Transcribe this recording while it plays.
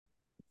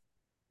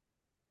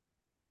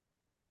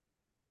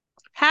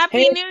Happy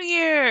Hey, New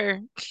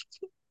Year.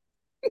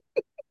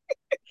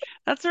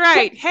 That's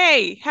right.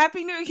 Hey,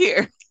 Happy New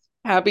Year.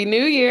 Happy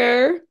New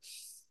Year.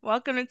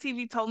 Welcome to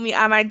TV Told Me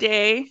I My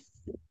Day.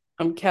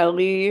 I'm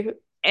Kelly.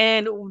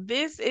 And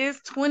this is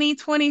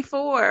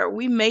 2024.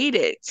 We made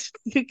it.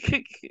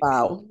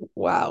 Wow.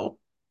 Wow.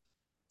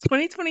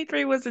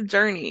 2023 was a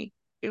journey.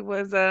 It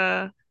was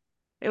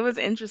it was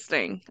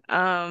interesting.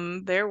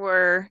 There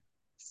were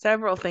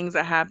several things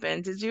that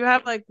happened. Did you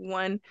have like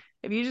one,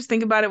 if you just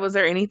think about it, was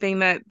there anything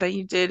that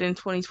you did in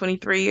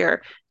 2023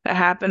 or that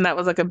happened that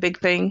was like a big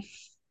thing?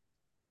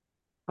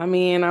 I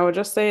mean, I would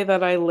just say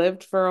that I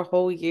lived for a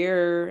whole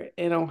year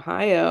in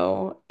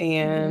Ohio,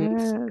 and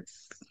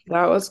Yes.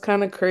 that was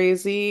kind of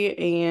crazy,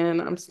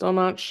 and I'm still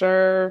not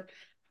sure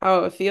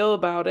how I feel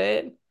about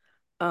it.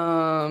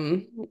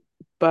 Um,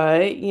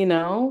 but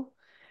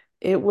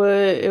it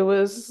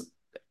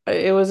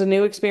was a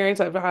new experience.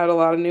 I've had a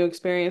lot of new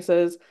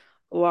experiences,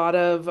 a lot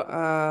of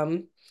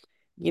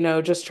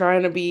just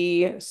trying to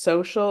be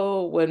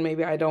social when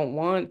maybe I don't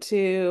want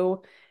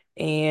to.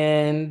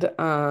 And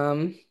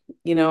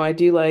I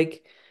do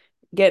like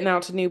getting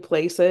out to new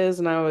places,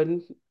 and I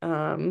would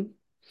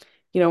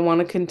want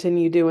to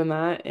continue doing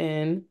that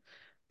in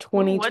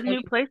Ooh, what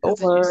new places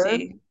did you 2024.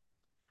 see?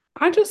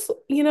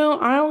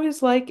 I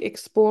always like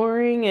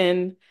exploring,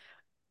 and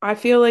I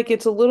feel like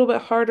it's a little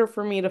bit harder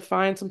for me to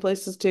find some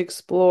places to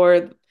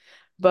explore,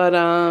 but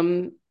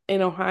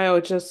in Ohio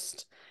it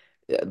just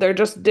they're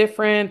just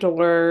different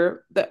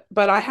or that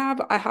but I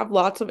have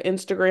lots of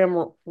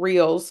Instagram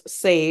reels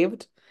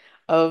saved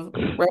of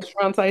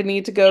restaurants I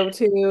need to go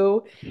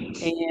to,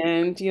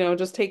 and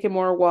just taking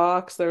more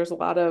walks. There's a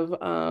lot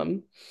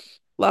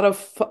of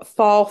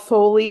fall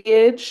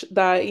foliage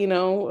that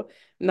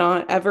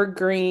not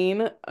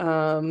evergreen.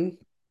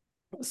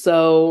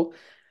 So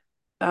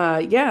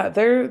yeah,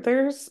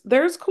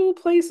 there's cool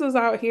places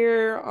out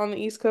here on the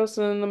East Coast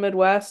and in the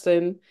Midwest,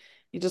 and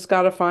you just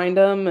got to find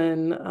them.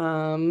 And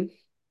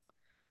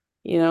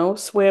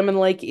swam in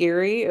Lake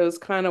Erie. It was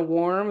kind of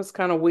warm. It's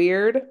kind of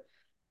weird.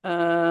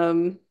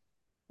 Um,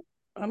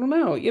 I don't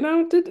know.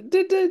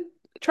 Did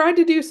tried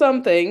to do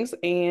some things,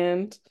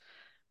 and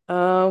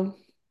um,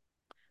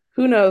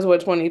 who knows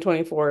what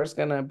 2024 is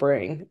gonna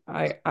bring.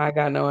 I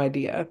got no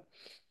idea.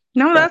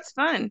 No, But that's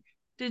fun.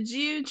 Did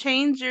you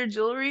change your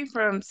jewelry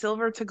from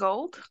silver to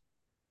gold?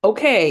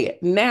 okay,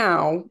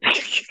 now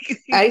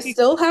I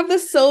still have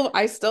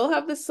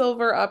the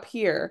silver up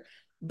here,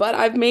 but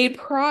I've made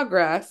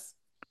progress.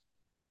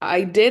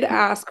 I did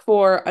ask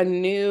for a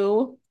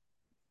new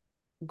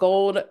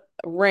gold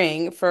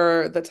ring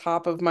for the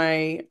top of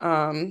my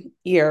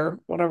ear,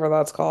 whatever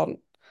that's called.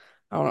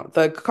 I don't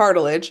know, the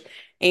cartilage.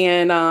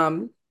 And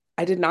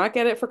I did not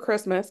get it for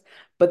Christmas,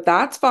 but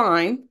that's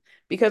fine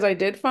because I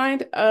did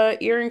find a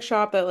earring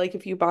shop that like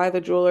if you buy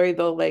the jewelry,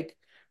 they'll like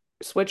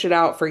switch it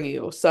out for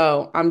you.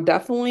 So I'm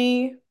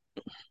definitely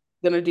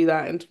gonna do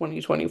that in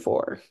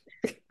 2024.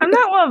 I'm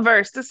not well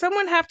versed. Does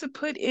someone have to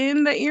put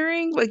in the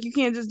earring? Like you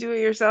can't just do it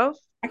yourself?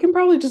 I can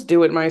probably just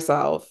do it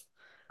myself.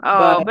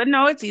 But Oh, but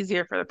no, it's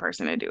easier for the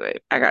person to do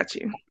it. I got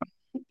you.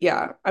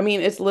 yeah, I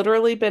mean it's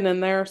literally been in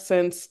there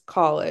since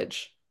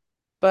college.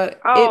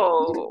 But it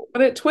Oh,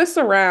 but it twists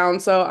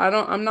around, so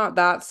I'm not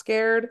that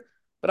scared,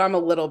 but I'm a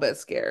little bit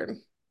scared.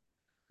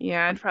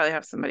 yeah, I'd probably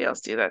have somebody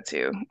else do that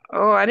too.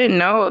 Oh, I didn't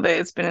know that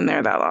it's been in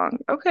there that long.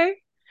 Okay.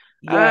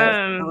 Yes.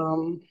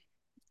 Um,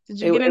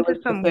 did you it, get it into was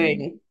the some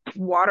thing.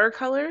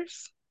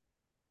 watercolors?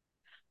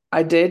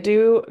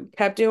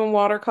 Kept doing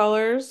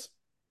watercolors.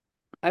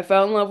 I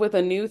fell in love with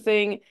a new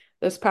thing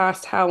this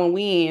past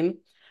Halloween,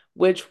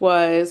 which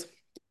was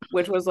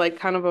which was like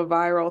kind of a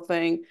viral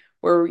thing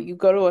where you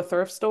go to a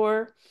thrift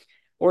store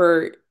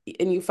or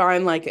and you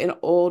find like an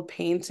old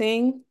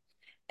painting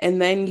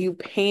and then you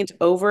paint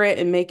over it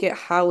and make it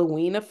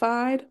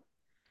Halloweenified.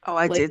 Oh,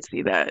 I Like did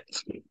see that.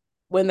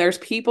 when there's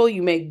people,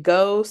 you make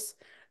ghosts.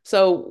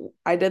 So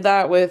I did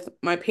that with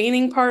my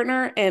painting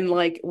partner, and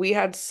like we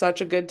had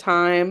such a good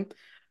time.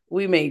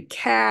 We made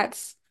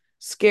cats,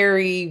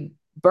 scary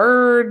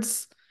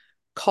birds,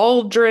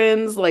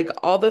 cauldrons, like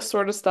all this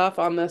sort of stuff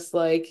on this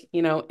like,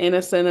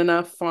 innocent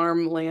enough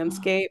farm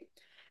landscape.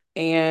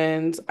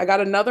 And I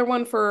got another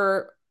one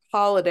for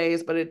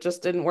holidays, but it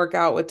just didn't work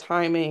out with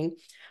timing.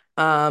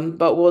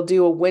 But we'll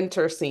do a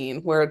winter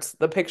scene where it's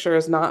the picture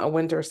is not a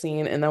winter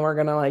scene, and then we're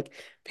gonna like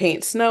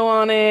paint snow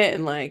on it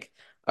and like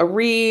a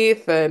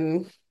wreath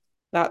and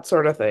that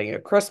sort of thing. A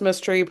Christmas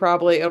tree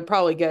probably. It'll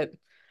probably get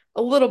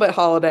a little bit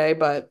holiday,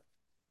 but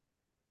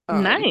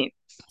um, Nice.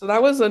 so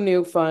that was a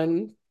new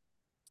fun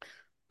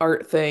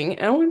art thing.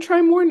 And I want to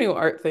try more new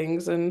art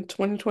things in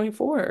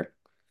 2024.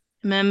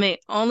 And then the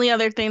only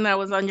other thing that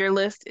was on your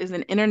list is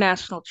an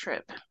international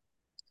trip.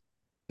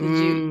 Did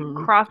you Mm,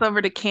 cross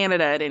over to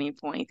Canada at any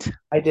point?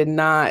 I did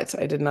not.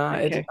 I did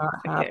not. It did Okay, not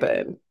okay.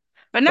 happen.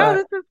 But no, But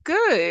this is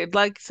good.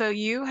 Like, so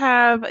you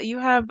have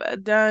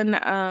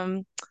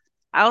done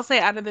I'll say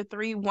out of the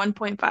three,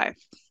 1.5.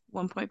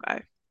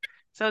 1.5.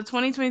 So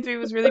 2023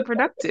 was really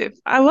productive.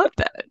 I love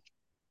that.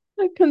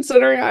 like,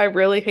 considering I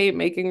really hate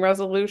making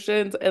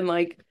resolutions and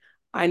like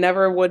I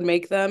never would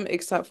make them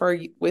except for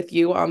with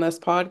you on this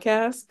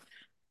podcast.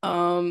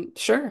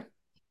 Sure.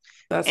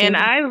 That And seems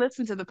I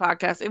listened to the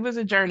podcast. It was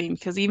a journey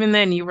because even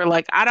then you were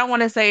like, I don't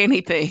want to say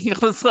anything. I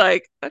was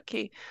like,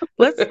 okay,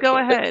 let's go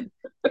ahead.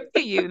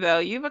 Look at you though.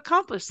 You've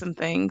accomplished some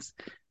things.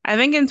 I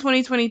think in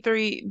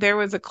 2023 there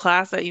was a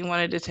class that you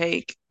wanted to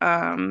take.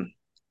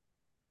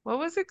 What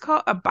was it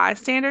called? A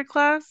bystander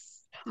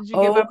class? Did you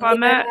give Oh up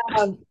on that?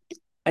 yeah.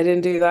 I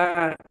didn't do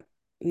that.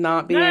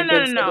 Not No, being no, a no,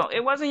 good no, no. It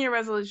citizen. wasn't your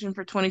resolution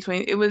for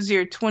 2020. It was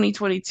your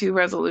 2022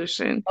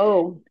 resolution.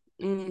 Oh.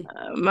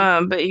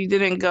 Mm. But you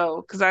didn't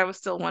go because I was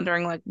still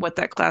wondering like what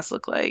that class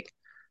looked like.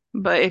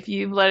 But if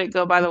you let it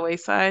go by the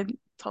wayside,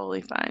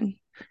 totally fine.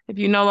 If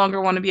you no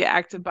longer want to be an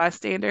active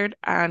bystander,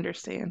 I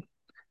understand.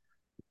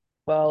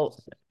 Well,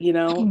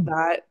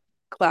 that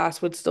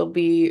class would still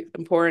be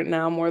important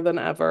now more than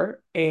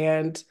ever,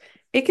 and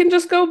it can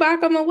just go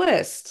back on the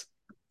list.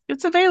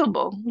 It's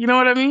available. You know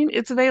what I mean?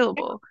 It's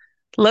available.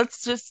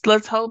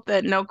 Let's hope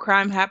that no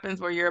crime happens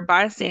where you're a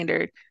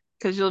bystander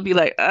because you'll be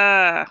like,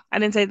 I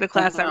didn't take the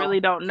Oh class. I really no,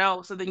 don't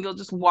know. So then you'll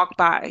just walk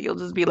by. You'll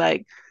just be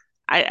like,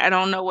 I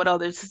don't know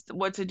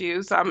what to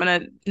do. So I'm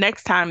gonna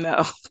next time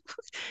though,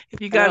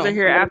 if you I guys are know.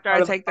 here I'm gonna be after I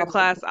part of the take the problem.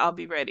 class, I'll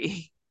be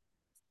ready.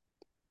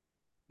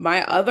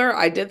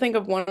 I did think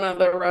of one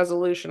other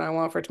resolution I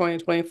want for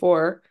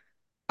 2024.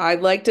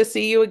 I'd like to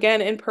see you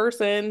again in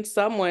person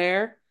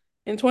somewhere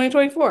in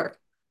 2024.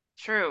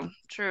 True,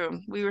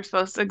 true. We were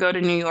supposed to go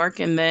to New York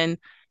and then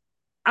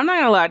I'm not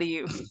gonna lie to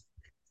you.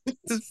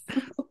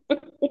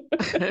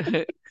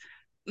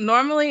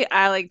 Normally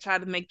I like try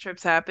to make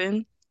trips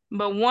happen,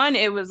 but one,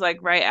 it was like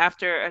right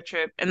after a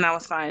trip and that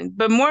was fine.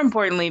 But more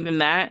importantly than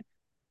that,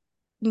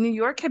 New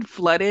York had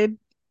flooded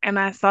and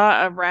I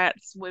saw a rat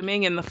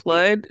swimming in the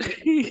flood.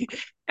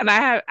 And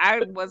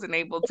I wasn't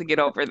able to get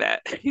over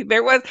that.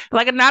 There was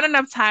like not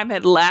enough time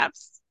had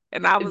lapsed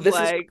and I was This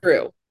is like,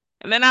 true.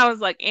 and then I was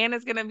like, and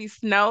it's gonna be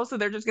snow, so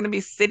they're just gonna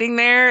be sitting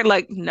there.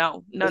 Like,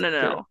 no, no, This no, is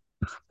true. no.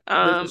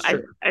 This is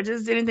true. I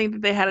just didn't think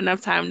that they had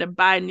enough time to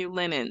buy new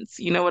linens.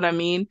 You know what I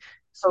mean?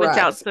 Switch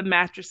out Correct. some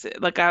mattresses.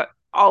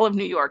 All of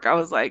New York, I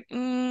was like,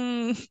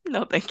 no,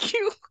 thank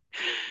you.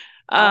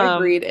 I Um,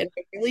 agreed, and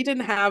I really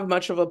didn't have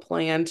much of a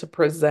plan to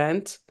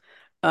present.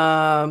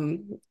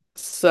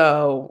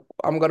 So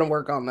I'm gonna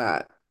work on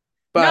that.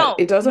 But no,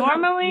 it doesn't have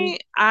to be, normally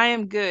I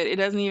am good. It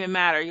doesn't even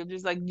matter. You're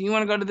just like, do you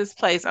want to go to this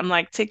place? I'm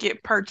like,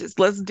 ticket purchase.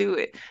 Let's do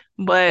it.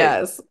 But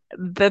yes.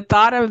 the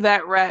thought of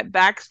that rat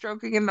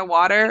backstroking in the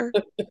water,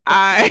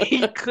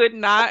 I could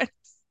not.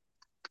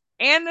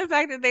 And the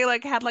fact that they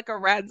like had like a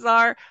rat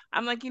czar,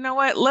 I'm like, you know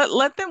what?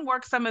 Let them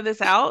work some of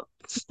this out.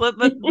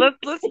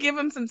 Let's give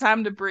them some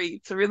time to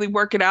breathe, to really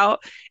work it out,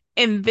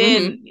 and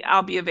Hmm. then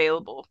I'll be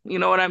available. You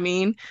know what I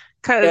mean?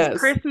 Because Yes.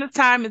 Christmas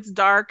time, it's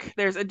dark.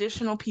 There's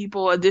additional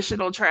people,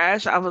 additional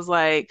trash. I was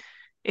like,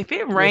 if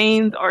it This is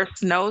rains or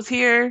snows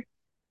here,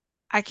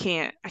 I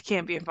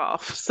can't be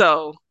involved.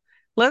 So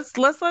let's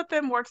let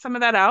them work some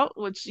of that out,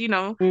 which,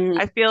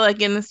 Mhm. I feel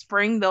like in the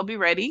spring they'll be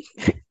ready.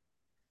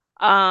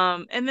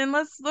 And then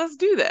let's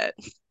do that.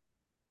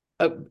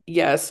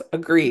 Yes,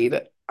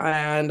 agreed.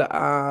 And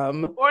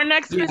Or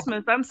next yeah,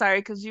 Christmas. I'm sorry,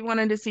 because you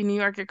wanted to see New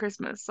York at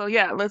Christmas. So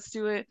yeah, let's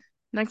do it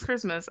next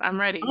Christmas. I'm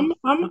ready.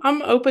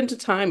 I'm open to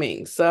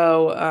timing.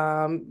 So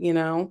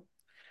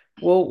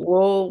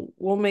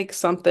we'll make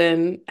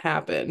something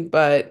happen.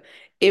 But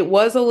it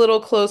was a little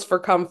close for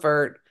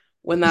comfort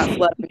when that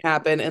flooding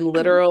happened and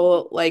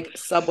literal like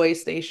subway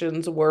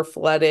stations were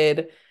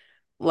flooded.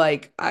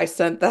 Like I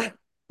sent that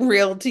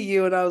reel to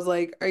you and I was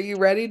like, "Are you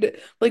ready to?"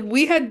 Like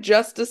we had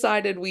just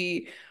decided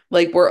we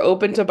like were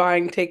open to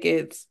buying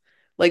tickets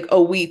like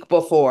a week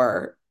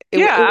before.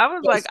 Yeah, It was I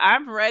was like, just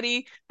I'm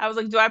ready. I was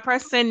like, do I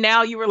press send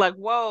now? You were like,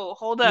 whoa,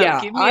 hold up, yeah,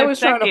 give me I a was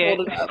trying to second.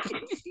 hold it up.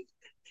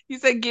 You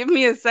said, give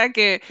me a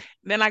second.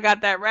 Then I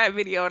got that rat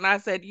video and I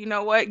said, you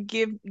know what?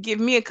 Give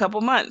me a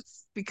couple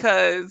months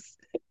because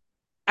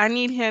I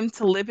need him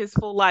to live his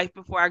full life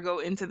before I go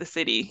into the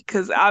city.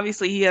 Because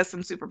obviously he has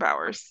some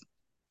superpowers.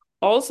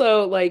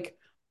 Also, like,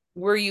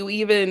 were you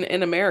even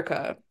in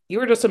America? You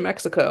were just in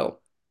Mexico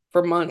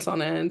for months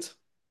on end.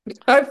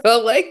 I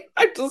felt like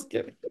I'm just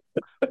kidding.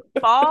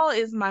 Fall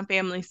is my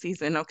family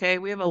season, okay?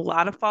 We have a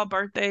lot of fall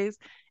birthdays.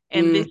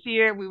 And Mm, this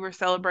year we were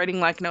celebrating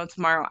like no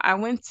tomorrow. I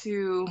went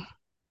to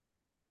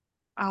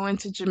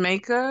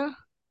Jamaica,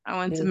 I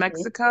went to mhm.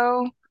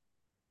 Mexico,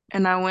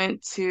 and I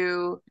went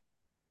to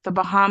the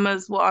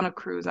Bahamas. Well, on a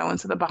cruise, I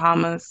went to the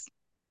Bahamas.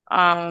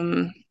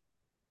 Um,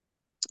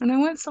 and I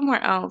went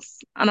somewhere else.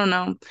 I don't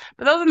know.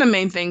 But those are the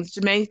main things: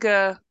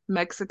 Jamaica,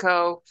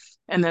 Mexico,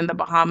 and then the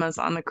Bahamas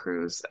on the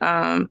cruise.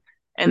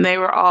 And they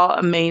were all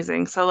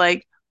amazing. So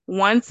like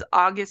once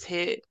August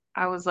hit,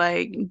 I was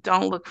like,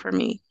 don't look for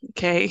me.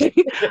 Okay.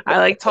 I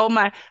like told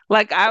my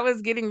like I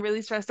was getting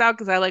really stressed out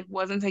because I like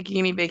wasn't taking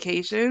any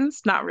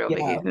vacations, not real Yeah.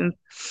 vacations.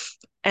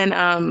 And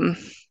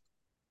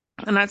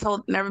and I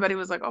told and everybody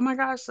was like, oh my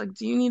gosh, like,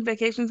 do you need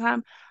vacation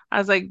time? I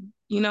was like,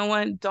 you know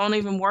what? Don't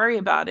even worry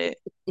about it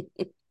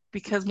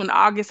because when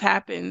August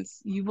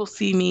happens, you will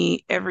see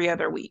me every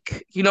other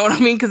week. You know what I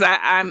mean? Because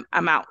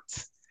I'm out.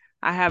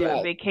 I have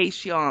Yeah.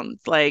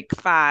 vacations like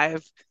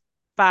 5,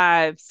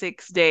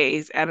 6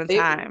 days at a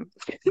They time.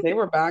 they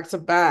were back to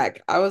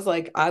back. I was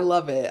like, I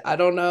love it. I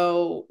don't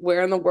know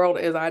where in the world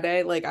is I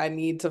day. Like I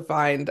need to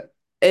find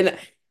and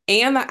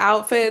and the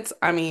outfits.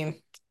 I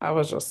mean, I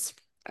was just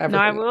No,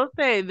 I everything. will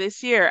say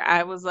this year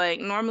I was like,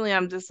 normally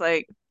I'm just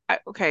like,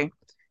 okay,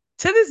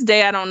 to this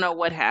day, I don't know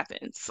what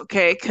happens,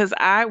 okay? Because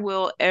I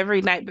will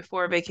every night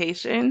before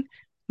vacation,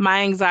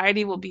 my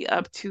anxiety will be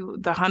up to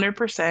the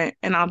 100%,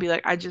 and I'll be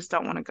like, I just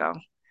don't want to go.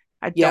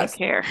 I don't Yes.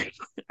 care.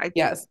 I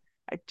Yes.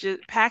 I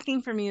just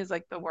packing for me is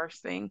like the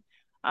worst thing.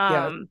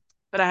 Yes. Um,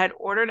 but I had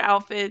ordered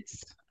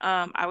outfits.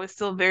 I was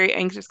still very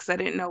anxious because I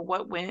didn't know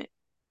what went.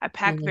 I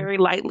packed Mhm. very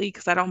lightly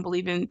because I don't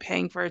believe in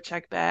paying for a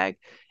check bag.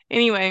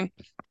 Anyway,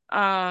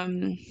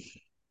 um,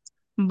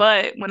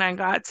 but when I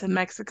got to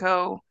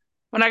Mexico,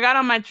 when I got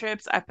on my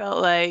trips, I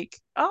felt like,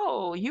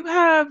 oh, you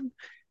have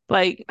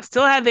like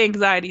still had the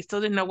anxiety,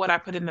 still didn't know what I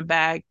put in the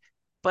bag,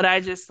 but I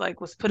just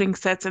like was putting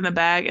sets in the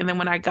bag. And then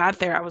when I got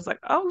there, I was like,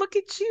 oh, look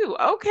at you.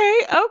 Okay,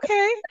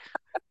 okay.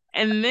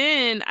 And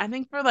then I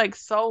think for like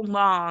so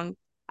long,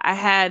 I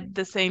had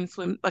the same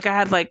swim, like I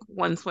had like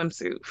one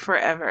swimsuit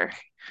forever.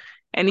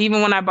 And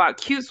even when I bought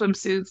cute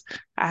swimsuits,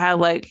 I had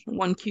like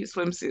one cute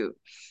swimsuit.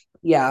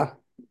 Yeah.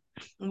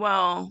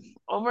 Well,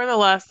 over the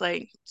last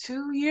like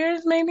 2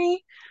 years,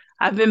 maybe,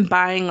 I've been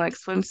buying like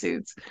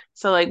swimsuits.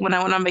 So like when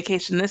I went on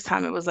vacation this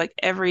time, it was like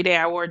every day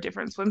I wore a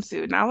different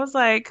swimsuit. And I was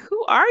like,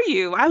 who are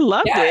you? I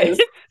loved it.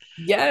 Yes.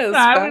 So Yes.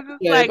 I was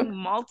just like Fashion.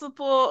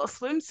 multiple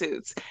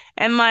swimsuits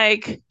and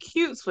like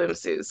cute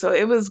swimsuits. So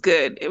it was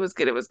good. It was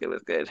good. It was good. It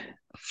was good.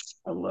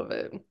 I love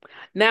it.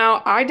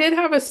 Now, I did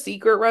have a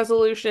secret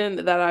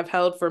resolution that I've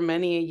held for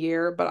many a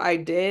year, but I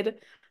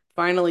did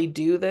finally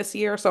do this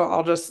year. So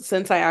I'll just,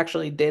 since I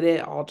actually did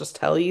it, I'll just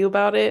tell you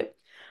about it.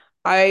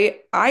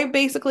 I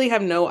basically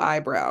have no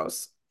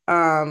eyebrows.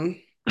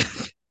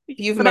 If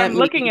you've But met I'm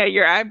looking me, at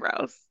your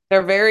eyebrows.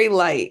 they're very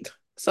light.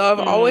 So I've Mm.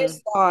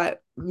 always thought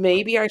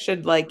maybe I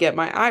should like get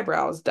my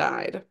eyebrows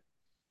dyed.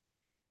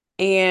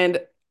 And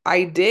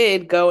I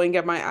did go and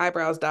get my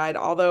eyebrows dyed,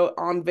 although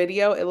on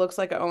video it looks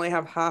like I only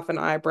have half an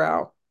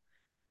eyebrow.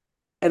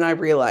 And I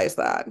realized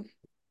that.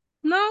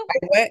 No, I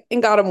went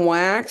and got them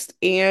waxed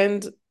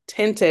and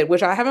tinted,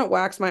 which I haven't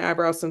waxed my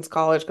eyebrows since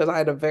college because I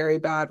had a very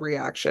bad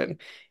reaction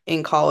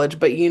in college.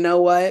 But you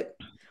know what?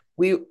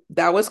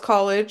 That was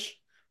college.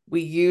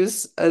 We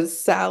used a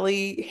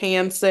Sally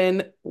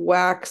Hansen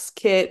wax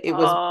kit.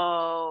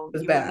 oh, It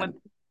was bad.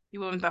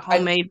 you went with the I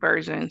homemade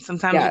version.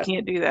 Sometimes you Yes.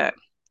 can't do that.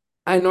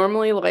 I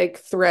normally like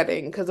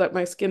threading because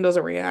my skin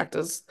doesn't react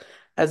as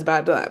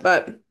bad to that.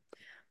 But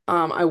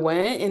I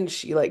went and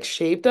she like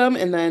shaped them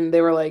and then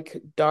they were like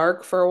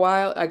dark for a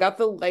while. I got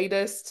the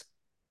lightest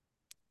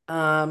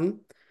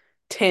um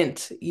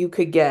tint you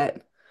could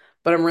get,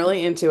 but I'm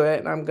really into it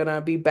and I'm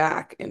gonna be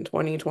back in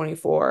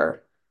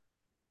 2024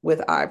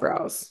 with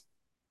eyebrows.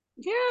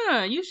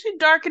 Yeah, you should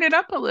darken it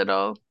up a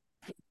little.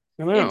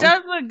 I It know.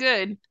 does look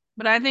good,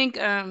 but I think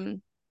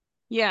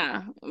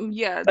yeah,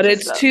 yeah, But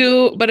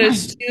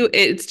just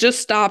it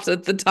just stops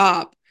at the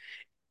top.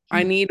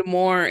 I need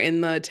more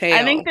in the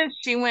I think tail. that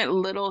she went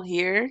little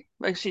here,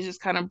 like she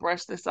just kind of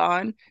brushed this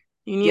on.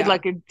 You need Yeah.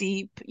 like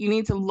you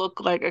need to look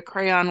like a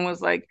crayon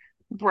was like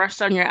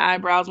brushed on your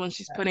eyebrows when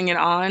she's putting it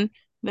on.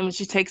 Then when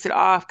she takes it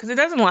off, because it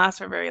doesn't last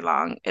for very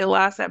long. It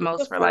lasts at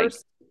most The for like,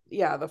 first,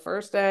 yeah, the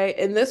first day.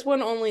 And this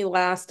one only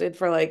lasted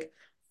for like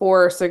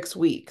 4 or 6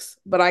 weeks,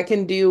 but I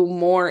can do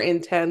more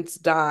intense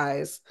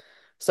dyes.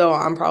 So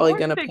I'm probably four,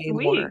 gonna six pay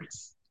more.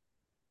 weeks.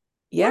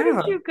 Where did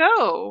Yeah. you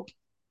go?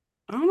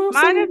 I don't know,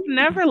 Mine some has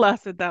never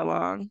lasted that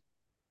long.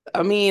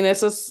 I mean,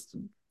 it's just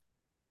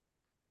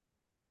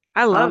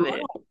I I love don't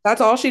it. know.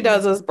 That's all she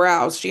does is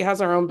browse. She has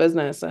her own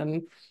business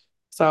and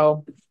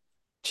so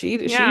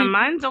Yeah, she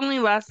mine's only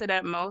lasted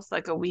at most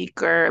like a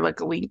week or like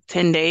a week,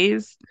 10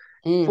 days.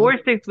 mm, 4 or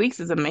 6 weeks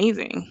is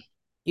amazing.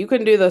 you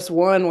can do this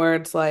one where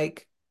it's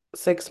like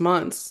 6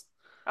 months.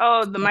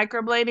 Oh, the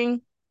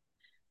microblading?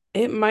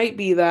 It might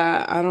be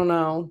that. I don't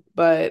know,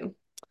 but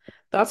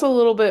that's a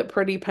little bit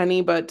pretty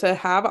penny, but to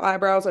have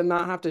eyebrows and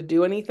not have to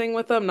do anything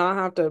with them, not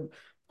have to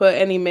put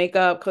any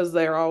makeup because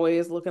they're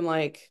always looking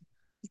like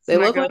It's they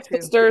my look like go-to.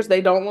 sisters.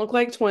 They don't look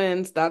like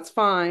twins. That's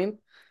fine.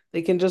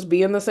 They can just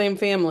be in the same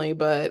family,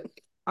 but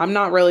I'm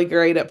not really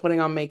great at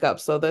putting on makeup.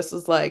 So this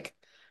is like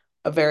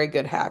a very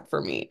good hack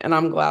for me. And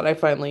I'm glad I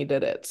finally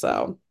did it.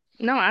 So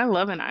No, I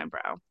love an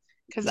eyebrow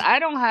because I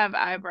don't have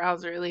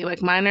eyebrows really.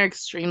 Like mine are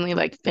extremely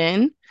like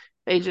thin.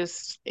 They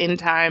just in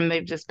time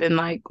they've just been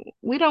like,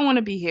 we don't want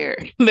to be here.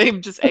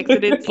 They've just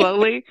exited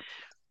slowly.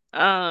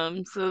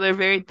 So they're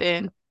very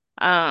thin.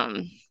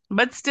 Um,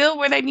 but still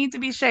where they need to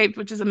be shaped,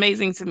 which is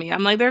amazing to me.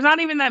 I'm like, there's not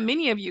even that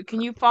many of you.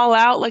 Can you fall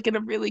out like in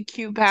a really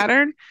cute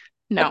pattern?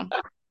 No.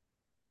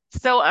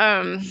 So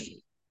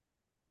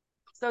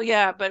so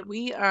yeah, but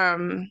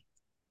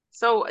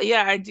so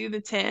yeah, I do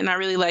the 10. I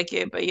really like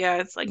it, but yeah,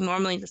 it's like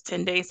normally just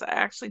 10 days. So I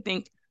actually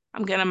think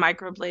I'm gonna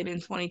microblade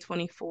in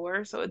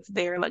 2024, so it's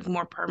there like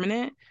more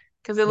permanent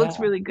because it looks yeah.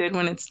 really good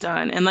when it's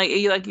done. And like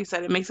you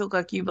said, it makes it look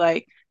like you've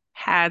like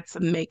had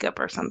some makeup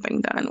or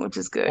something done, which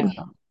is good.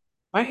 Yeah.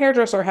 My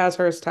hairdresser has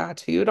hers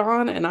tattooed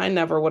on, and I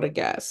never would have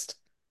guessed.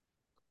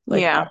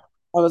 Like Yeah,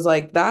 I was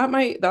like,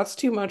 that's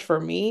too much for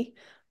me,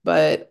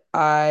 but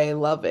I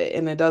love it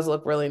and it does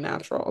look really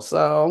natural.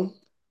 So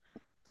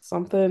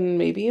something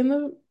maybe in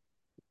the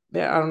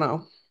yeah, I don't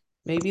know.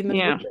 Maybe in the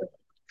yeah. future.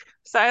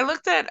 So I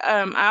looked at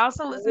I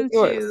also What was listened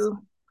yours? to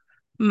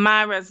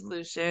my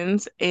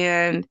resolutions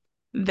and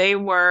they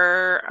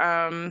were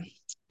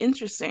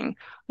interesting.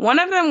 One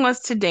of them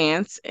was to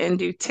dance and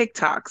do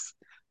TikToks.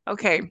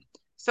 Okay.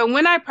 So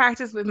when I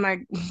practice with my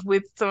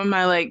with some of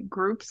my like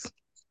groups,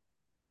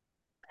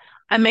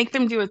 I make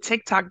them do a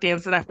TikTok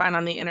dance that I find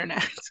on the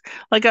internet.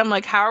 Like I'm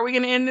like, how are we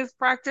gonna end this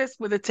practice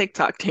with a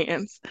TikTok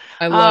dance?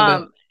 I love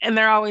it. And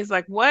they're always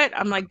like, what?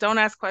 I'm like, don't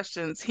ask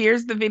questions.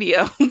 Here's the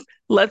video.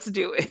 Let's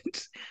do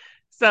it.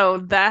 So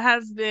that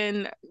has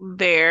been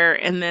there.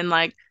 And then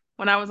like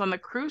when I was on the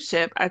cruise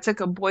ship, I took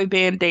a boy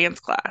band dance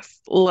class.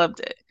 Loved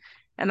it.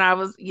 And I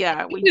was,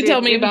 yeah, You should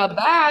tell me about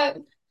that.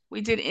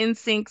 we did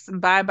NSYNC's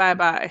Bye Bye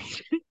Bye.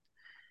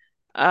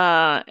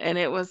 And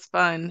it was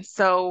fun.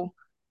 So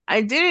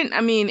I didn't,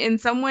 I mean, in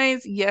some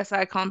ways, yes,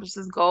 I accomplished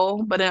this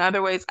goal, but in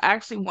other ways, I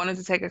actually wanted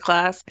to take a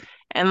class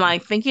and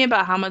like thinking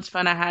about how much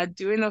fun I had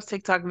doing those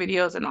TikTok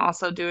videos and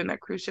also doing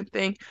that cruise ship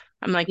thing.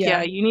 I'm like, yeah,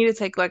 Yeah, you need to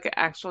take like an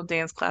actual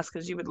dance class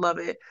because you would love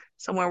it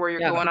somewhere where you're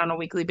yeah. going on a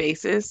weekly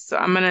basis. So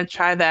I'm gonna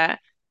try that.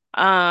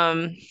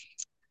 Um,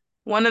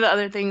 one of the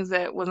other things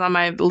that was on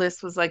my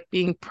list was like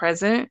being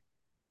present,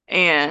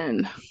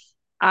 and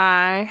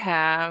I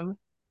have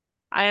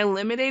I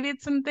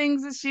eliminated some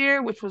things this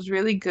year, which was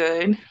really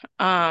good.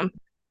 Um,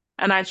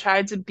 and I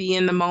tried to be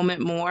in the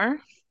moment more.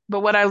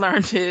 But what I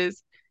learned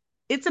is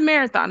it's a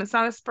marathon, it's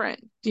not a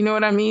sprint. Do you know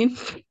what I mean?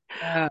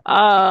 Yeah.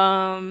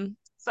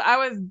 So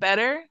I was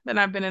better than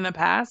I've been in the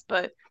past,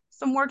 but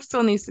some work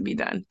still needs to be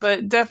done.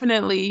 But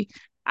definitely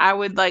I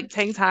would like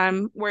take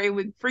time where it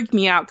would freak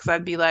me out because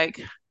I'd be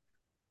like,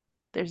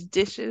 there's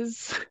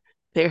dishes,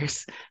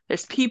 there's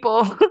there's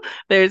people,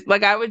 there's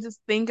like I would just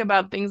think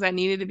about things that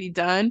needed to be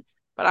done,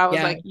 but I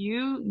was Yeah. like,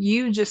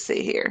 you just sit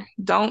here.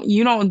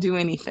 You don't do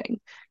anything.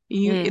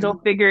 It'll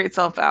Mm. figure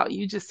itself out.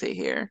 You just sit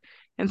here.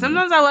 And Mm.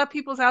 sometimes I left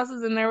people's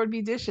houses and there would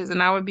be dishes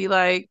and I would be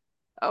like,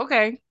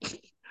 okay.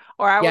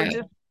 Or I would Yeah.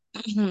 just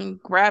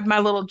grab my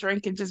little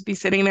drink and just be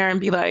sitting there and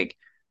be like,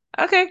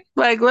 okay,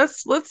 like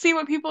let's see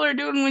what people are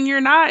doing when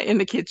you're not in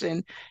the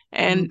kitchen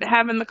and Mm.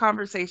 having the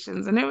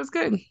conversations. And it was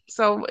good.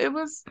 So it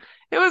was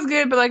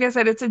good, but like I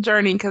said, it's a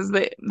journey because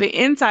the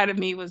inside of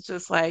me was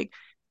just like,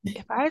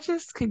 if I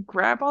just could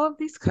grab all of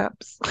these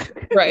cups,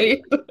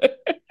 Right?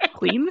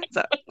 clean this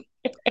up.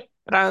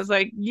 But I was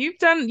like, you've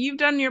done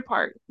your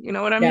part. You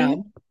know what I Yeah.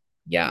 mean?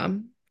 Yeah.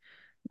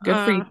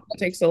 Good for you. Uh, That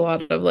takes a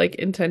lot of like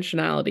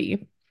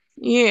intentionality.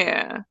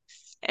 yeah.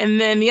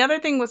 And then the other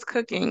thing was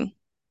cooking.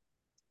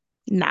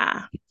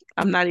 Nah,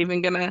 I'm not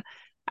even gonna.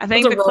 I That's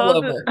think a the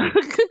closest, rollover.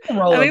 A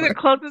I think the rollover.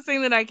 closest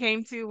thing that I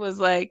came to was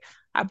like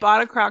I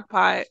bought a crock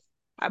pot.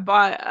 I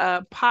bought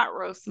a pot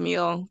roast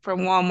meal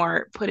from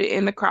Walmart, put it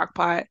in the crock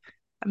pot.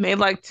 I made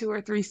like two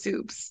or three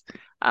soups.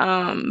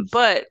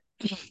 But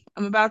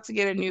I'm about to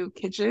get a new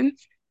kitchen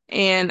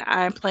and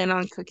I plan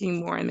on cooking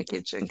more in the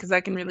kitchen because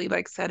I can really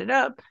like set it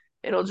up.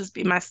 It'll just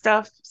be my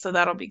stuff, so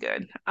that'll be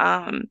good.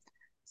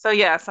 So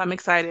yes, I'm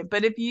excited.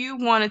 But if you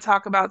want to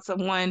talk about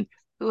someone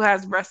who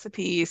has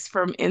recipes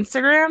from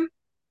Instagram,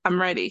 I'm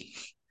ready.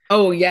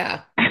 Oh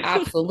yeah,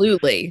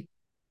 absolutely.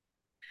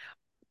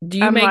 Do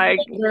you I'm make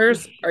like,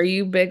 folders? Are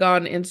you big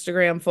on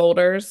Instagram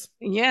folders?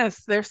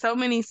 yes, there's so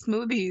many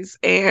smoothies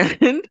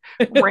and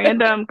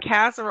random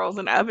casseroles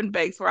and oven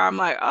bakes where I'm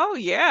like, oh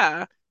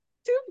yeah,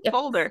 do Yeah.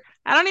 folder.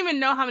 I don't even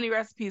know how many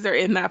recipes are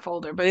in that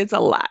folder, but it's a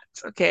lot.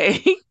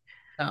 Okay.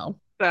 No,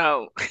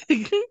 So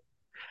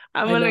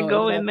I'm I gonna know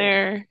go in exactly.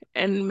 there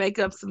and make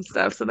up some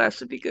stuff. So that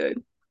should be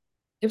good.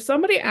 If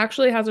somebody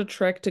actually has a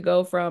trick to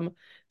go from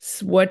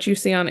what you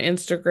see on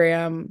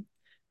Instagram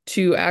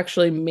to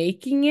actually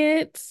making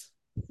it,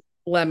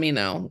 let me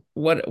know.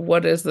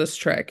 What is this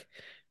trick?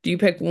 Do you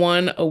pick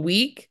one a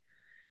week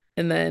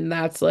and then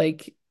that's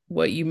like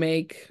what you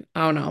make,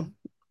 I don't know,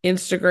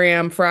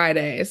 Instagram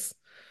Fridays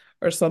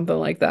or something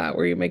like that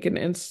where you make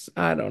an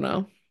I don't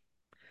know.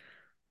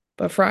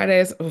 But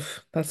Fridays,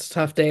 oof, that's a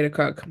tough day to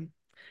cook.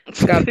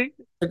 It's got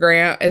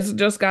Instagram. It's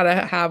just got to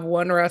have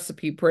one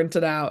recipe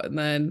printed out and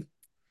then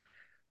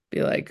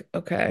be like,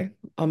 okay,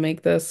 I'll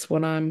make this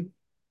when I'm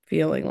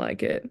feeling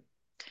like it.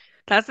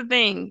 That's the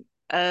thing.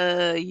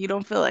 You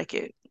don't feel like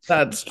it,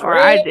 That's or true.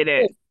 I did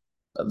it.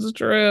 That's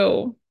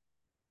true.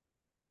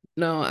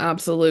 No,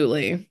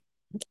 absolutely.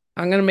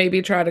 I'm gonna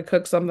maybe try to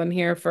cook something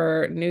here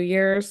for New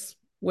Year's.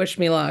 Wish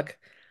me luck.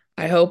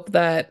 I hope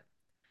that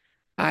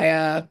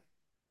I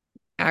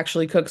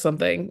actually cook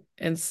something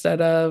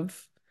instead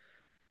of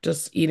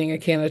just eating a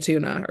can of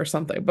tuna or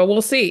something. But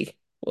we'll see.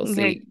 We'll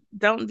Like, see.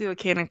 don't do a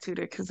can of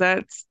tutor because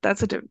that's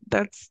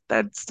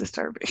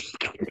disturbing.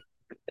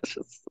 It's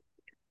just,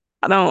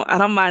 I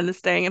don't mind the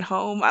staying at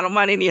home. I don't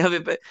mind any of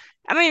it, but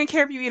I don't even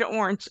care if you eat an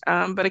orange.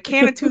 But a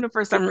can of tuna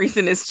for some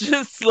reason is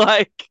just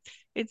like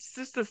it's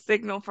just a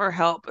signal for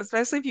help,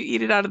 especially if you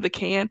eat it out of the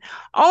can.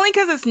 Only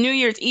because it's New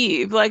Year's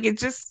Eve. Like it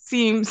just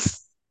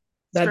seems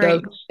That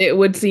does, strange. it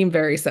would seem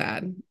very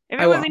sad. If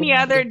it I was will. any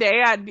other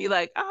day, I'd be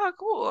like, oh,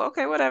 cool,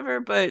 okay, whatever.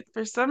 But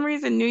for some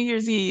reason, New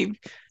Year's Eve,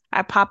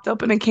 I popped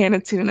open a can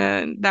of tuna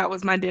and that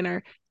was my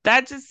dinner.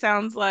 That just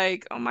sounds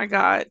like, oh my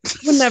God.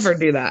 Would never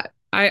do that.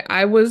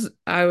 I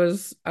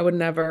would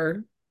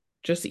never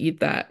just eat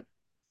that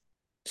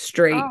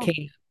straight Oh,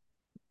 cake.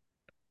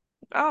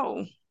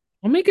 oh,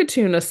 I'll make a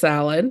tuna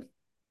salad.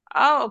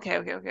 oh, okay,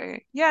 okay, okay,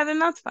 okay. Yeah, then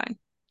that's fine.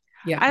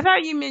 Yeah. I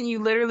thought you meant you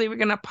literally were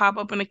gonna pop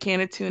open a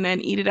can of tuna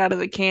and eat it out of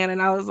the can,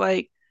 and I was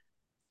like,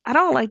 I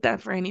don't like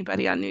that for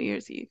anybody on New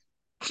Year's Eve.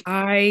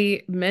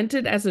 I meant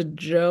it as a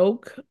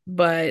joke,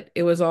 but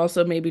it was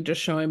also maybe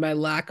just showing my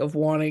lack of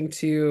wanting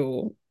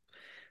to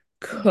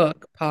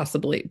cook,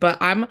 possibly. But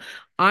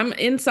I'm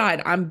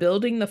inside. I'm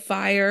building the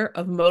fire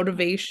of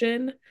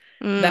motivation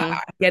that Mm,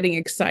 I'm getting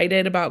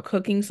excited about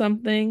cooking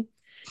something.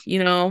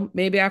 You know,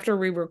 maybe after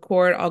we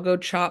record, I'll go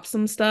chop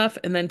some stuff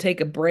and then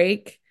take a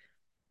break.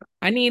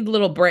 I need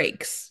little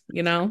breaks,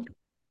 you know?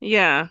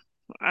 yeah,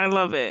 I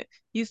love it.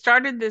 You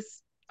started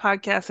this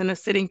podcast in a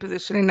sitting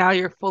position, and now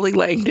you're fully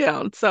laying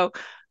down. So,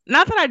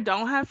 not that I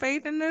don't have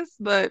faith in this,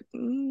 but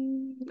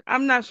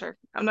I'm not sure.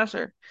 I'm not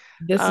sure.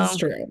 This is Um,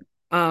 true.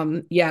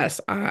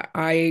 Yes,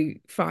 I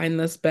find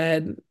this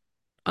bed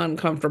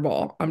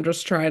uncomfortable. I'm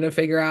just trying to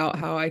figure out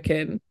how I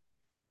can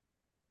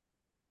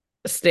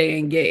stay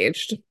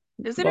engaged.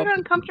 is it an Well,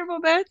 uncomfortable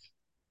bed?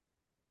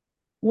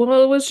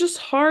 well, it was just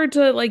hard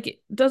to like,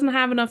 it doesn't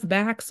have enough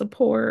back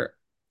support.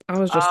 I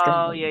was just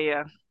Oh, yeah, struggling.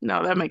 yeah.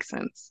 No, that makes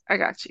sense. I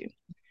got you.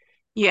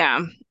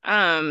 Yeah.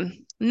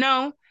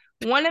 No,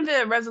 one of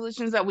the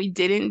resolutions that we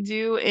didn't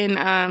do in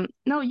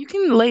no, you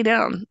can lay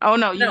down. Oh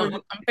no, you No, were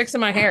I'm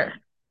fixing my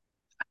hair.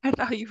 I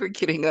thought you were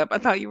getting up. I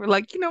thought you were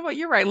like, you know what,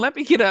 you're right, let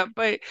me get up.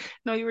 But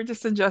no, you were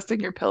just adjusting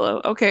your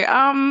pillow. Okay.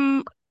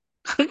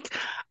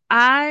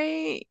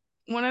 I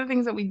one of the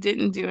things that we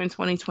didn't do in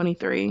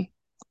 2023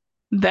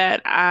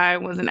 that I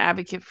was an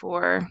advocate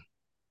for,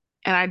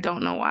 and I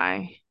don't know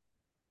why.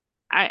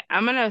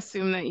 I'm gonna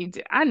assume that you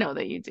did. I know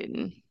that you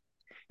didn't.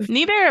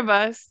 Neither of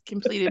us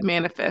completed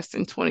Manifest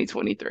in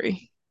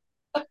 2023.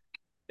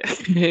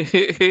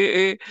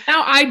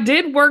 Now, I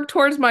did work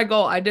towards my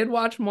goal. I did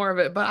watch more of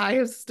it, but I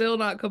have still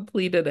not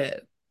completed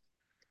it.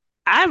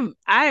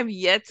 I have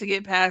yet to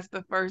get past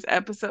the first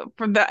episode.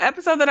 From the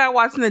episode that I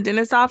watched in the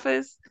dentist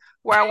office,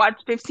 where I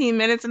watched 15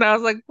 minutes and I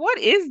was like, what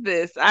is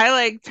this? I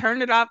like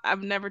turned it off.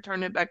 I've never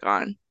turned it back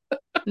on.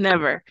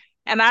 Never.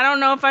 And I don't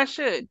know if I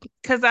should,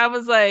 because I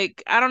was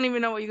like, I don't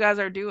even know what you guys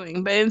are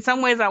doing. But in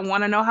some ways I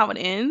want to know how it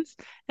ends.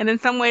 And in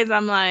some ways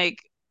I'm like,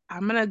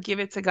 I'm gonna give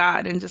it to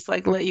God and just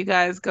like let you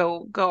guys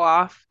go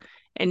off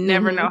and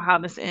never know Hmm. how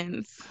this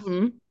ends.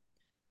 Hmm.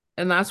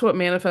 And that's what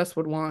Manifest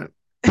would want.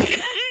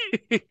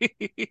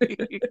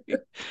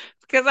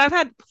 Because I've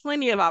had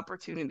plenty of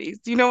opportunities.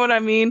 Do you know what I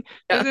mean?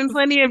 There's Yes. been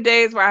plenty of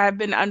days where I have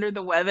been under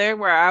the weather,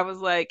 where I was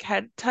like,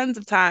 had tons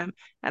of time,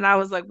 and I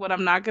was like, what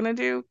I'm not gonna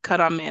do,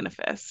 cut on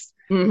Manifest.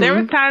 There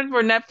was Hmm. times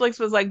where Netflix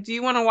was like, do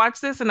you want to watch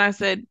this? And I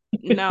said,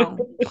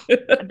 no,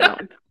 I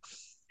don't.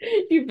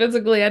 You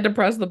physically had to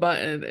press the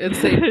button. It's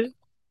safe.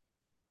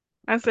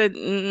 I said,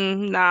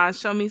 nah,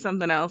 show me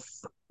something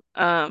else.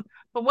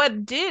 But what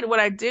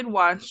I did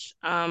watch,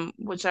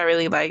 which I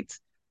really liked,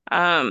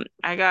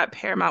 I got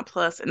Paramount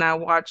Plus and I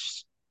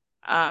watched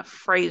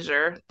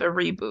Fraiser, the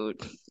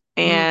reboot.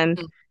 And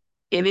Mhm.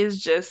 it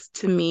is just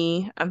to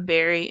me a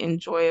very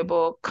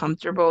enjoyable,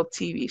 comfortable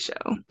TV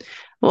show.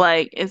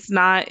 Like it's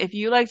not if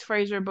you liked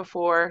Frasier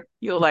before,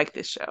 you'll like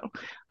this show.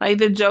 Like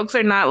the jokes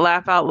are not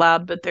laugh out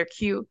loud, but they're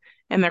cute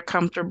and they're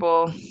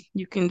comfortable.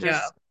 You can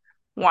Yeah, just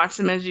watch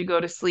them as you go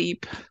to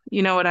sleep.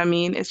 You know what I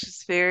mean? It's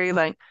just very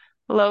like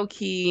low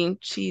key,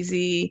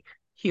 cheesy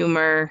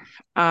humor,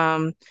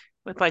 um,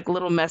 with like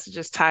little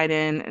messages tied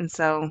in. And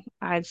so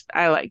I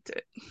liked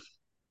it.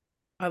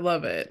 I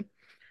love it.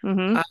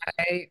 Hmm.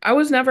 I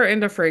was never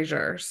into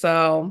Frasier,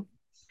 so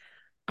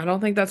I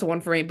don't think that's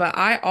one for me. But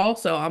I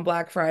also on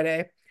Black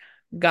Friday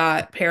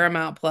got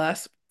Paramount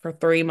Plus for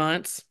 3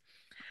 months.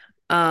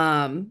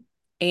 Um,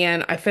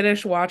 and I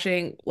finished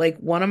watching like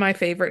one of my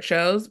favorite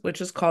shows,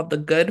 which is called The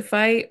Good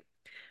Fight.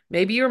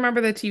 Maybe you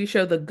remember the TV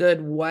show The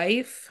Good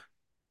Wife.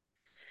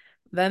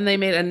 Then they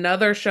made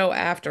another show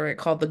after it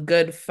called The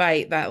Good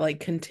Fight that like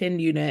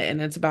continued it,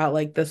 and it's about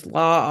like this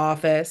law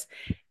office,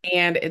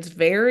 and it's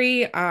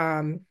very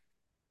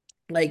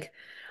like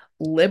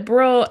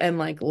liberal and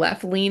like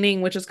left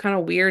leaning, which is kind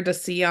of weird to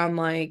see on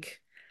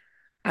like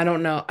I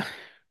don't know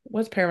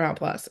what's Paramount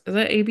Plus. Is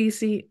it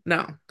ABC?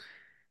 No.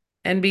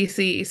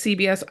 NBC,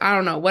 CBS, I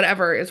don't know,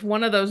 whatever. It's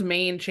one of those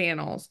main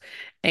channels.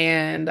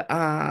 And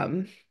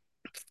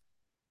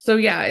so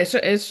yeah, it's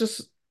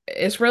just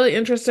it's really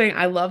interesting.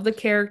 I love the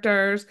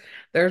characters.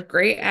 There's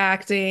great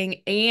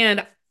acting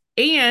and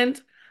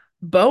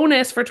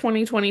bonus for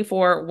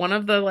 2024, one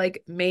of the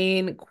like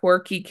main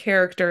quirky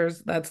characters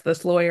that's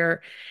this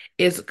lawyer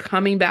is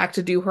coming back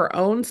to do her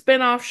own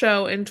spin-off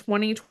show in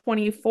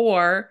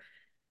 2024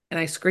 and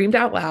I screamed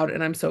out loud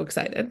and I'm so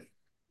excited.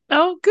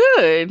 Oh,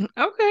 good.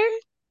 Okay.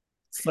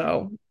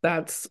 So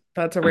that's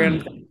a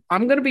random thing.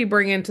 I'm gonna be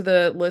bringing to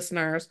the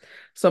listeners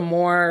some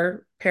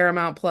more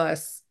Paramount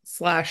Plus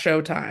slash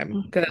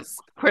Showtime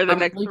because For the I'm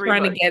next really three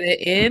trying to months. get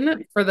it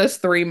in for this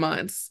 3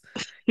 months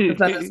because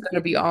then it's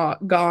gonna be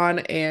gone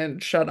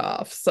and shut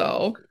off.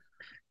 So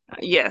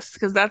Yes,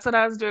 because that's what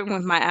I was doing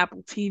with my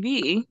Apple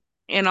TV.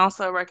 And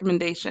also a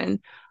recommendation.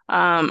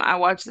 I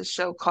watched this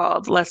show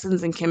called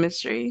Lessons in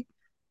Chemistry,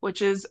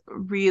 which is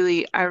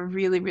I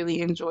really,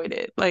 really enjoyed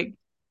it. Like,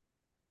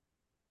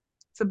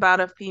 it's about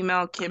a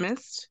female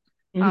chemist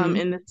mhm.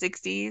 in the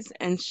 60s,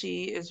 and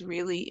she is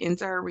really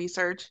into her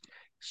research.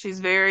 She's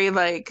very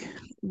like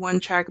one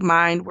track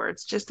mind where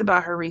it's just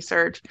about her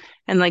research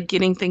and like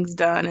getting things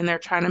done. And they're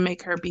trying to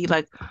make her be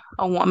like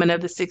a woman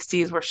of the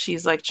 60s where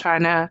she's like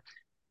trying to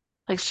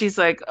like she's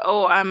like,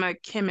 "Oh, I'm a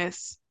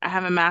chemist. I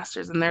have a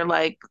master's." And they're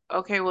like,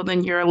 "Okay, well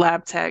then you're a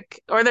lab tech."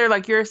 Or they're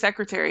like, "You're a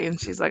secretary." And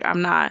she's like,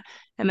 "I'm not."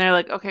 And they're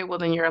like, "Okay, well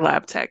then you're a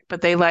lab tech."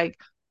 But they like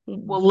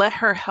will let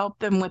her help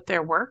them with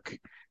their work,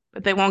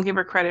 but they won't give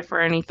her credit for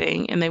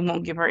anything and they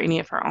won't give her any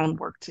of her own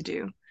work to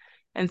do.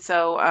 And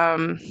so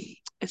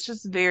it's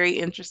just very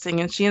interesting.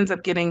 And she ends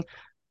up getting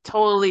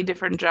totally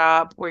different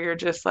job where you're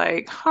just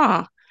like,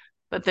 huh,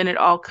 but then it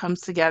all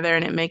comes together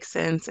and it makes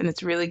sense and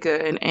it's really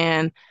good.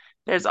 And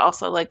there's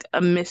also like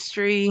a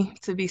mystery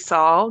to be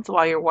solved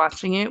while you're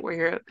watching it, where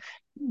you're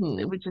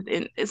Mhm. which is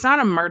it's not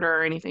a murder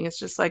or anything. It's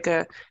just like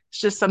it's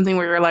just something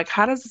where you're like,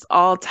 how does this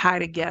all tie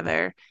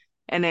together?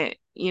 And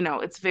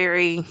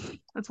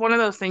it's one of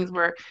those things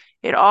where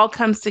it all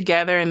comes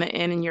together in the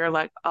end and you're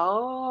like,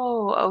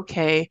 oh,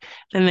 okay.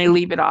 Then they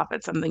leave it off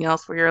at something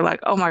else where you're like,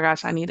 oh my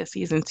gosh, I need a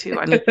season two.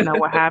 I need to know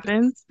what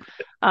happens.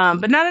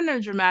 But not in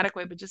a dramatic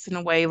way, but just in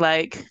a way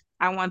like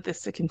I want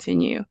this to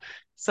continue.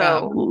 Yeah.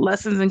 So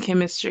Lessons in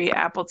Chemistry,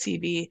 Apple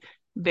TV,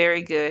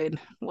 very good.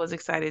 Was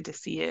excited to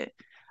see it.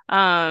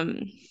 Um,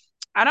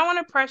 I don't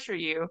want to pressure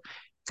you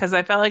because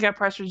I felt like I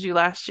pressured you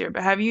last year,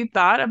 but have you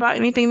thought about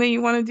anything that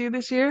you want to do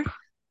this year?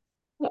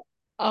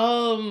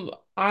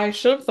 I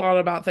should have thought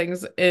about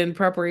things in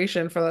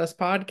preparation for this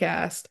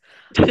podcast,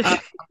 uh,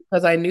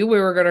 because I knew we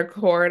were going to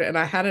record and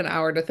I had an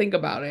hour to think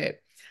about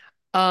it.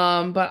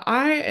 But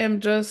I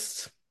am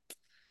just,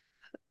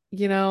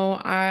 you know,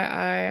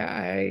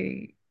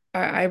 I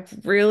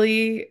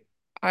really,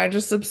 I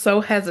just am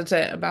so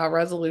hesitant about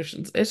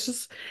resolutions.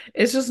 It's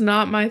just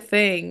not my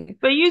thing.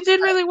 But you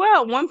did really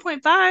well.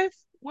 1.5.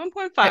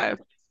 I, 1.5.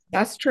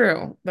 that's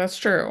true. That's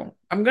true.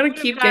 I'm You gonna would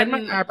have keep getting my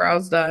gotten,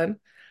 eyebrows done.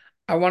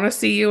 I want to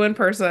see you in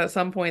person at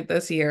some point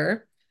this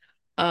year.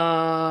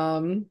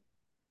 Um,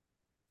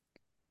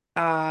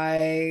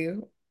 I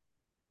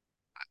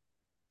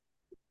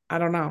I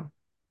don't know.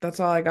 That's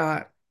all I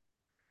got.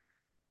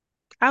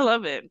 I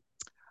love it.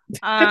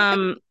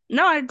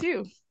 No, I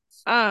do.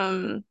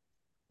 Um,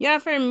 yeah,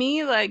 for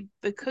me, like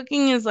the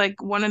cooking is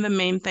like one of the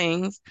main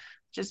things,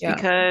 just Yeah.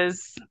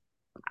 because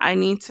I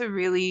need to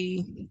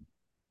really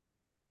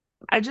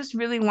I just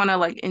really want to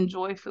like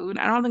enjoy food.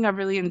 I don't think I've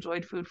really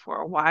enjoyed food for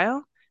a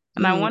while,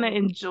 and I want Mm, to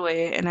enjoy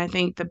it. And I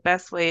think the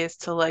best way is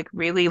to like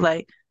really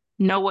like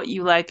know what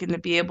you like and to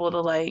be able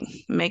to like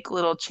make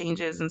little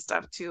changes and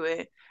stuff to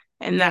it.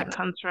 And yeah. that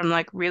comes from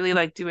like really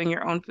like doing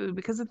your own food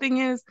because the thing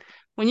is,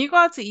 when you go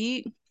out to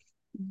eat,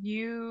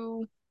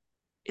 you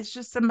it's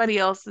just somebody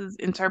else's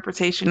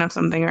interpretation of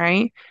something,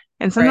 right?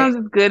 And Right. sometimes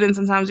it's good and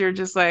sometimes you're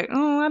just like,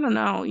 oh, I don't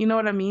know. You know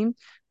what I mean?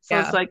 So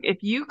it's Yeah. like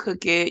if you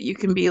cook it, you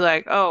can be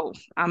like, oh,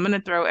 I'm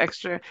gonna throw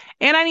extra.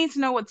 And I need to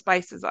know what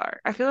spices are.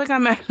 I feel like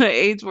I'm at an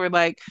age where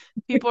like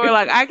people are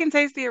like, I can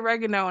taste the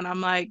oregano, and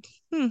I'm like,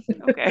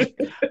 okay.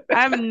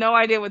 I have no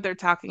idea what they're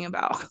talking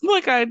about.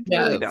 Like I really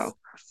Yes. don't.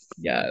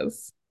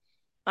 Yes.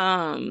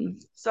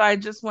 So I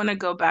just want to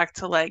go back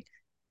to like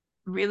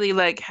really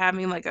like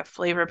having like a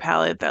flavor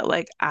palette that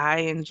like I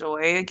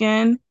enjoy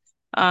again.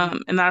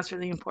 And that's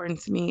really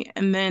important to me.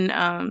 And then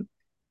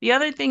the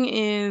other thing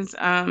is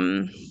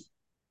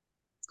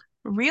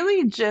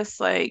really just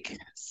like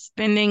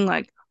spending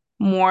like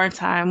more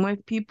time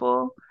with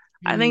people.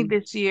 I think Mm,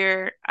 this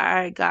year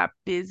I got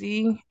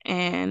busy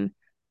and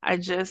I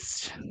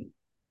just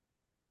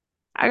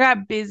I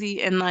got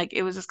busy and like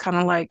it was just kind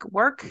of like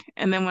work.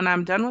 And then when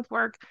I'm done with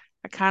work,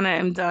 I kind of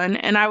am done.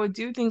 And I would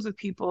do things with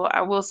people.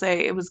 I will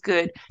say it was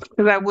good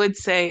because I would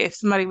say if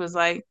somebody was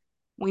like,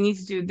 we need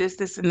to do this,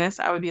 this, and this,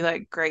 I would be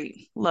like,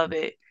 great, love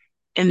it.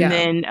 And yeah.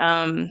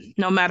 then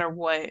no matter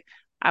what,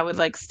 I would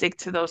like stick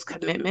to those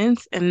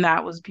commitments. And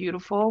that was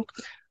beautiful.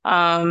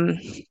 Um,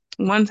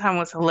 one time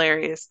was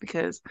hilarious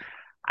because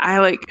I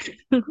like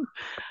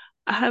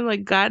I had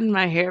like gotten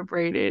my hair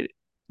braided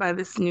by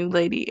this new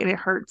lady and it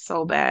hurt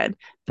so bad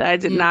that I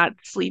did Mm, not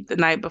sleep the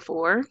night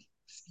before.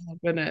 oh,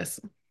 goodness.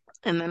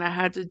 And then I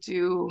had to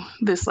do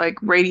this like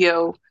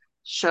radio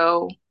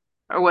show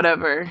or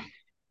whatever.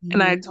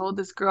 And I Mhm. told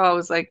this girl, I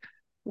was like,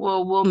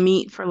 well, we'll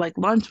meet for like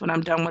lunch when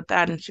I'm done with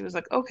that. And she was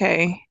like,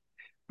 okay.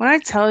 When I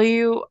tell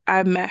you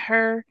I met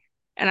her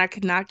and I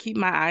could not keep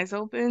my eyes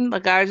open,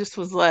 like I just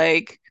was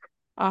like,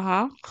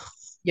 uh-huh,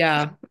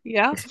 Yeah.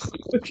 yeah.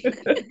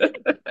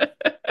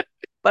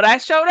 but I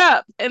showed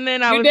up. And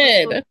then I You was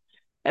just did.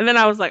 and then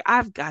I was like,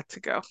 I've got to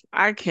go.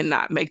 I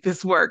cannot make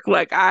this work.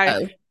 Like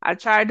Yes. I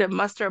tried to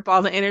muster up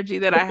all the energy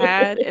that I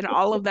had, and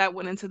all of that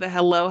went into the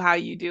hello, how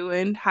you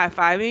doing, high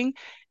fiving,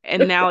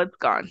 and now it's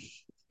gone.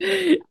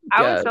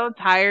 I was Yes. so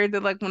tired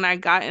that like when I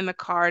got in the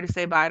car to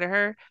say bye to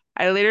her,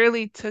 I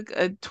literally took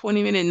a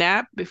 20-minute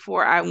nap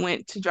before I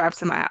went to drive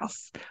to my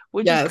house,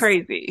 which is Yes.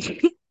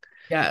 crazy.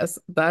 Yes.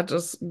 That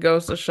just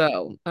goes to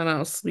show. I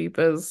know sleep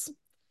is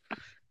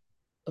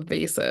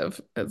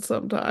evasive and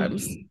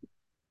sometimes.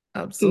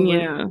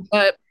 Absolutely. Yeah.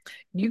 But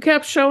you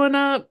kept showing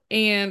up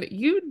and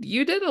you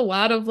did a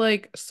lot of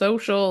like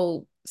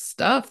social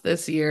stuff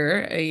this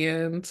year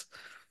and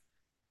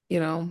you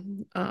know,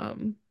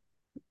 um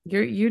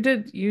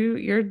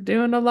you're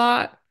doing a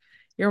lot.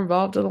 You're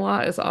involved in a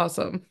lot. It's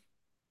awesome.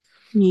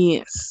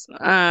 Yes.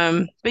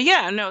 But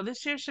yeah, no,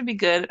 this year should be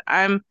good.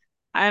 I'm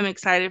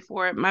excited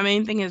for it. My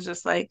main thing is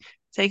just like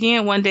taking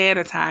it one day at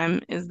a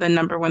time is the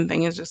number one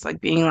thing is just like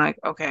being like,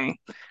 okay,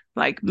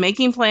 like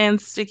making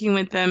plans, sticking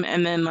with them,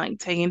 and then like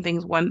taking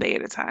things one day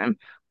at a time,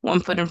 one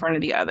foot in front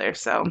of the other.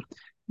 So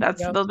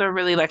that's Yep. those are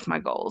really like my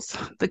goals.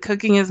 The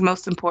cooking is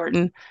most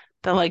important.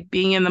 The like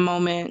being in the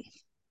moment,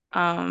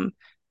 um,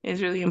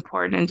 is really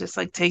important, and just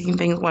like taking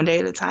things one day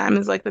at a time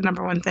is like the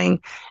number one thing.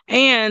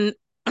 And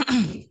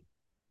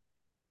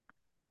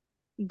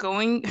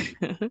going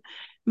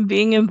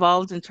being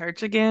involved in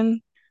church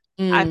again,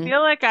 I Mm,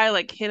 feel like I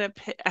like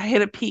I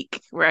hit a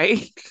peak,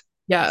 right?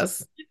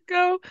 yes.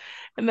 Go,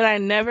 and then I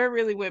never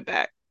really went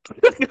back.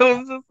 It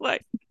was just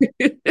like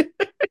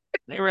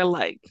they were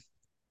like,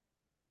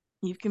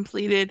 "You've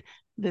completed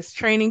this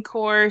training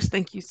course.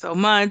 Thank you so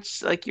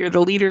much. Like you're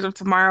the leaders of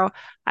tomorrow."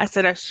 I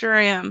said, "I sure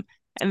am."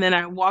 And then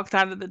I walked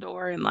out of the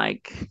door and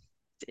like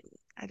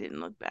I didn't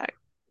look back.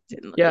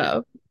 Didn't look back.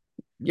 Yeah.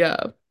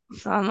 Yeah.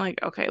 So I'm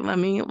like, okay, let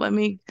me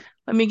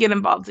get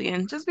involved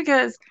again, just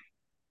because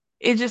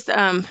it just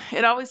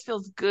it always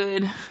feels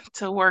good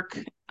to work.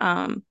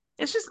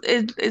 It's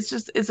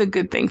just it's a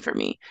good thing for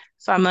me.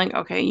 So I'm like,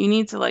 okay, you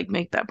need to like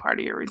make that part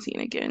of your routine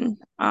again.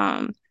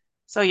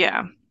 So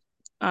yeah,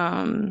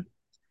 um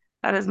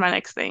that is my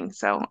next thing.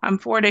 So I'm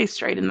 4 days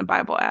straight in the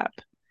Bible app,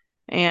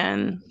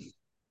 and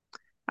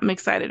I'm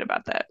excited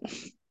about that.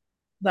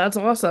 That's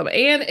awesome.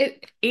 And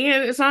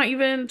it's not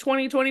even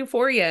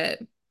 2024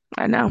 yet.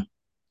 I know.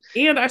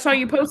 And I saw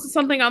you posted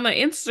something on the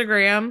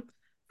Instagram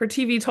for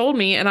TV Told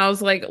Me, and I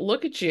was like,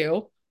 look at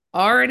you,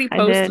 already I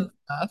posting did.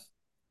 stuff.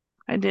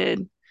 I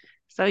did.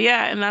 So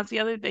yeah, and that's the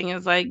other thing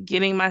is like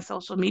getting my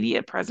social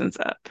media presence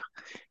up,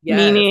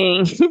 Yes,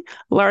 meaning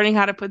learning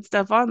how to put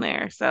stuff on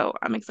there. So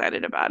I'm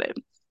excited about it.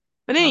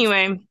 But absolutely.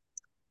 anyway,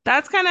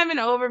 that's kind of an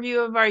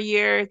overview of our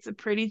year. It's a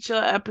pretty chill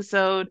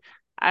episode.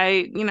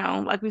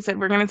 Like we said,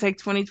 we're going to take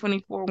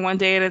 2024 one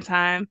day at a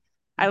time.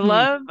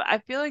 I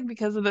feel like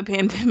because of the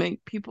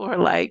pandemic, people are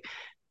like,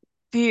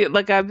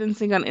 like I've been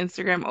seeing on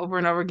Instagram over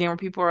and over again where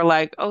people are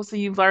like, oh, so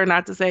you've learned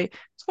not to say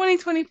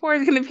 2024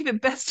 is going to be the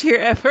best year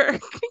ever.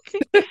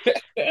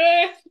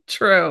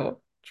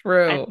 True,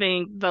 I true.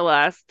 think the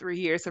last 3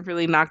 years have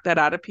really knocked that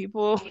out of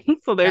people.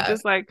 So they're Yes,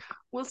 just like,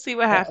 we'll see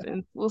what yeah.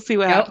 happens. We'll see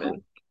what Yep,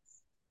 happens.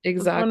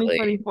 So exactly.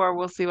 2024,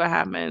 we'll see what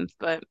happens,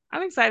 but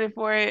I'm excited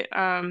for it.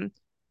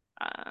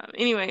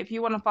 Anyway, if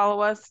you want to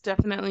follow us,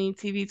 definitely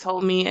TV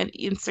told me at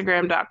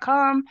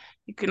Instagram.com.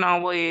 You can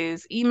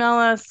always email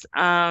us.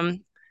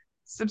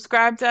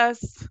 Subscribe to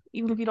us,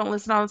 even if you don't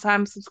listen all the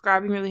time.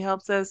 Subscribing really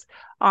helps us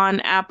on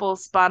Apple,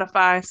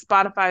 Spotify.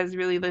 Spotify is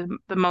really the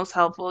most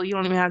helpful. You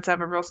don't even have to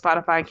have a real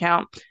Spotify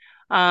account.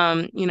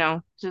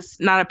 Just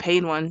not a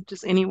paid one,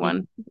 just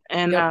anyone.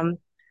 And Yep,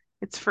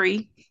 it's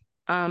free.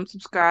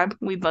 Subscribe.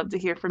 We'd love to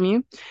hear from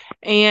you.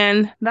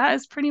 And that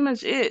is pretty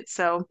much it.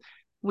 So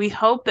we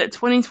hope that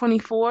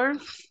 2024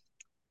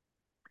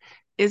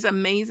 is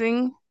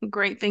amazing,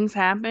 great things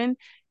happen,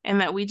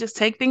 and that we just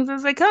take things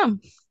as they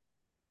come.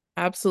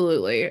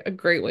 absolutely. A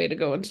great way to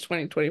go into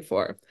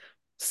 2024.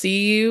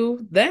 See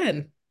you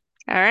then.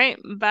 All right.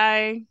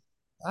 Bye.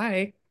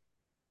 Bye.